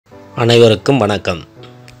அனைவருக்கும் வணக்கம்.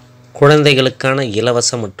 குழந்தைகளுக்கான இலவச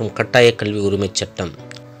மற்றும் கட்டாய கல்வி உரிமைச் சட்டம்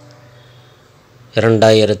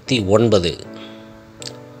 2009.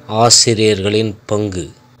 ஆசிரியர்களின் பங்கு.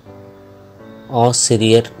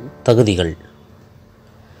 ஆசிரியர் தகுதிகள்.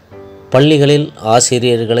 பள்ளிகளில்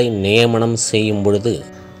ஆசிரியர்களை நியமனம் செய்யும் பொழுது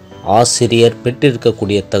ஆசிரியர்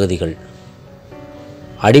பெற்றிருக்கக்கூடிய தகுதிகள்: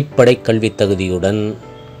 அடிப்படை கல்வி தகுதியுடன்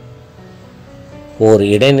ஓர்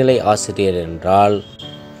இடைநிலை ஆசிரியர் என்றால்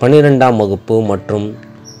 12ஆம் வகுப்பு மற்றும்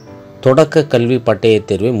தொடக்க கல்வி பட்டயத்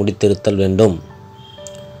தேர்வை முடித்திருத்தல் வேண்டும்.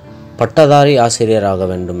 பட்டதாரி ஆசிரியராக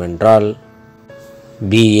வேண்டுமென்றால்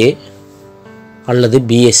BA அல்லது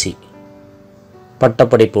BSc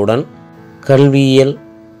பட்டப்படிப்புடன் கல்வியியல்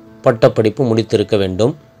பட்டப்படிப்பு முடித்திருக்க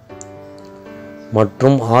வேண்டும்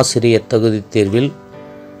மற்றும் ஆசிரியர் தகுதி தேர்வில்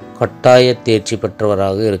கட்டாய தேர்ச்சி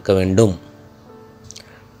பெற்றவராக இருக்க வேண்டும்.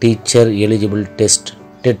 டீச்சர் எலிஜிபிள் டெஸ்ட்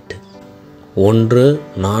டெட்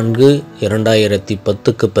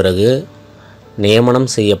 1/4/2010 பிறகு நியமனம்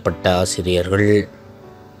செய்யப்பட்ட ஆசிரியர்கள்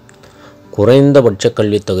குறைந்தபட்ச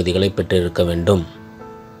கல்வி தகுதிகளை பெற்றிருக்க வேண்டும்.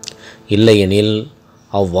 இல்லையெனில்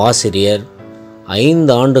அவ்வாசிரியர்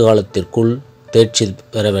 5 ஆண்டு காலத்திற்குள் தேர்ச்சி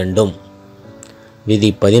பெற வேண்டும். விதி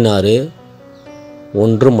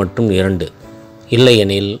 16(1) மற்றும் 2.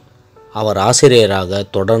 இல்லையெனில் அவர் ஆசிரியராக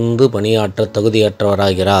தொடர்ந்து பணியாற்ற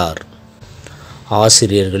தகுதியற்றவராகிறார்.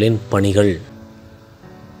 ஆசிரியர்களின் பணிகள்: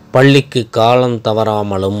 பள்ளிக்கு காலம்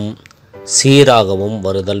தவறாமலும் சீராகவும்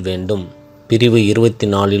வருதல் வேண்டும். பிரிவு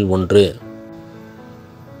 24(1).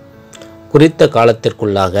 குறித்த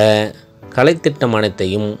காலத்திற்குள்ளாக கலைத்திட்டம்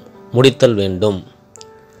அனைத்தையும் முடித்தல் வேண்டும்.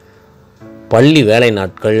 பள்ளி வேலை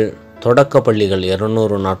நாட்கள்: தொடக்க பள்ளிகள்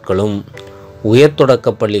 200 நாட்களும் உயர்தொடக்க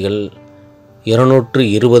பள்ளிகள்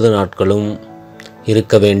 220 நாட்களும்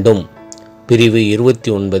இருக்க வேண்டும். பிரிவு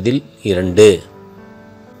 29(2).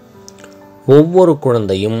 ஒவ்வொரு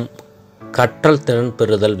குழந்தையும் கற்றல் திறன்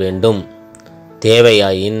பெறுதல் வேண்டும்.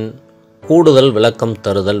 தேவையாயின் கூடுதல் விளக்கம்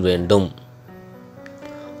தருதல் வேண்டும்.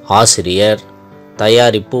 ஆசிரியர்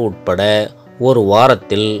தயாரிப்பு உட்பட ஒரு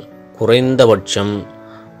வாரத்தில் குறைந்தபட்சம்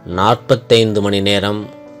 45 மணி நேரம்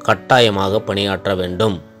கட்டாயமாக பணியாற்ற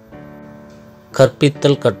வேண்டும்.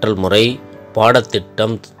 கற்பித்தல் கற்றல் முறை,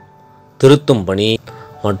 பாடத்திட்டம் திருத்தும் பணி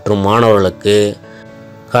மற்றும் மாணவர்களுக்கு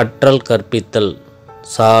கற்றல் கற்பித்தல்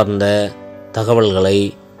சார்ந்த தகவல்களை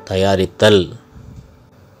தயாரித்தல்.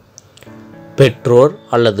 பெற்றோர்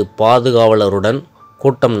அல்லது பாதுகாவலருடன்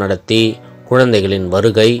கூட்டம் நடத்தி குழந்தைகளின்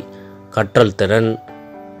வருகை, கற்றல் திறன்,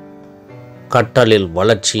 கற்றலில்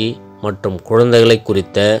வளர்ச்சி மற்றும் குழந்தைகளை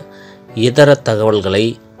குறித்த இதர தகவல்களை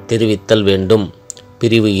தெரிவித்தல் வேண்டும்.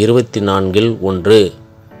 பிரிவு 24(1).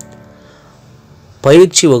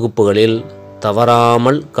 பயிற்சி வகுப்புகளில்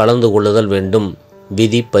தவறாமல் கலந்து கொள்ளுதல் வேண்டும்.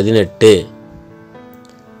 விதி 18.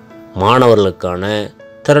 மாணவர்களுக்கான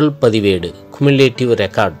திரள் பதிவேடு குமுலேட்டிவ்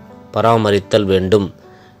ரெக்கார்ட் பராமரித்தல் வேண்டும்.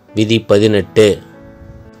 விதி 18.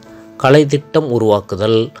 கலைத்திட்டம்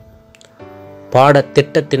உருவாக்குதல்,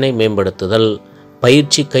 பாடத்திட்டத்தினை மேம்படுத்துதல்,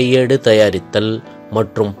 பயிற்சி கையேடு தயாரித்தல்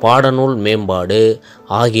மற்றும் பாடநூல் மேம்பாடு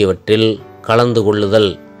ஆகியவற்றில் கலந்து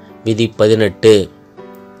கொள்ளுதல். விதி 18.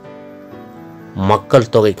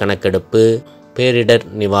 மக்கள் தொகை கணக்கெடுப்பு, பேரிடர்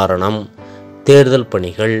நிவாரணம், தேர்தல்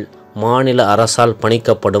பணிகள், மாநில அரசால்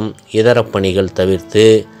பணிக்கப்படும் இதர பணிகள் தவிர்த்து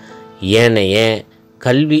ஏனைய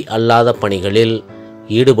கல்வி அல்லாத பணிகளில்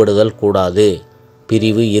ஈடுபடுதல் கூடாது.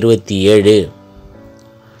 பிரிவு 27.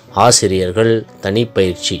 ஆசிரியர்கள்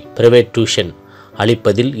தனிப்பயிற்சி பிரைவேட் டியூஷன்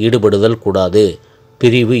அளிப்பதில் ஈடுபடுதல் கூடாது.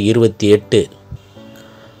 பிரிவு 28.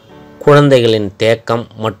 குழந்தைகளின் தேக்கம்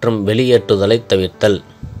மற்றும் வெளியேற்றுதலை தவிர்த்தல்.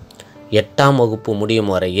 8ஆம் வகுப்பு முடியும்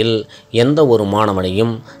வரையில் எந்த ஒரு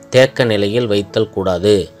மாணவனையும் தேக்க நிலையில் வைத்தல்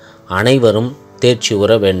கூடாது. அனைவரும் தேர்ச்சி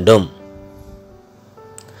உற வேண்டும்.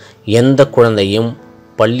 எந்த குழந்தையும்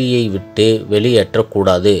பள்ளியை விட்டு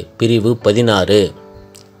வெளியேற்றக்கூடாது. பிரிவு 16.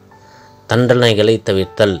 தண்டனைகளை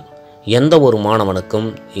தவிர்த்தல். எந்த ஒரு மாணவனுக்கும்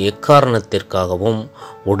எக்காரணத்திற்காகவும்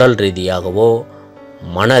உடல் ரீதியாகவோ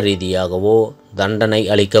மன ரீதியாகவோ தண்டனை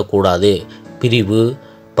அளிக்கக்கூடாது. பிரிவு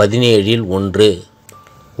 17(1).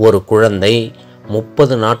 ஒரு குழந்தை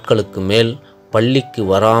 30 நாட்களுக்கு மேல் பள்ளிக்கு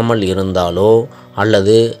வராமல் இருந்தாலோ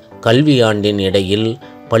அல்லது கல்வியாண்டின் இடையில்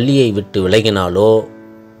பள்ளியை விட்டு விலகினாலோ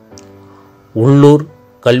உள்ளூர்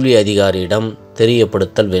கல்வி அதிகாரியிடம்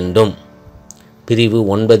தெரியப்படுத்தல் வேண்டும். பிரிவு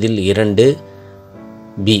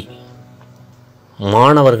 9(2)(b).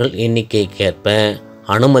 மாணவர்கள் எண்ணிக்கைக்கேற்ப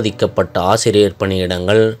அனுமதிக்கப்பட்ட ஆசிரியர்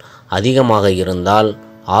பணியிடங்கள் அதிகமாக இருந்தால்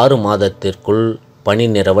 6 மாதத்திற்குள் பணி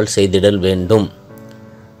நிரவல் செய்திடல் வேண்டும்.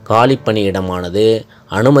 காலி பணியிடமானது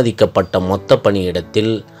அனுமதிக்கப்பட்ட மொத்த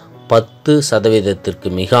பணியிடத்தில் 10%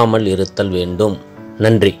 மிகாமல் இருத்தல் வேண்டும்.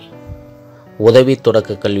 நன்றி. உதவி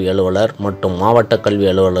தொடக்க கல்வி அலுவலர் மற்றும் மாவட்ட கல்வி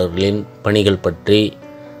அலுவலர்களின் பணிகள் பற்றி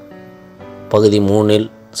பகுதி 3இல்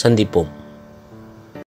சந்திப்போம்.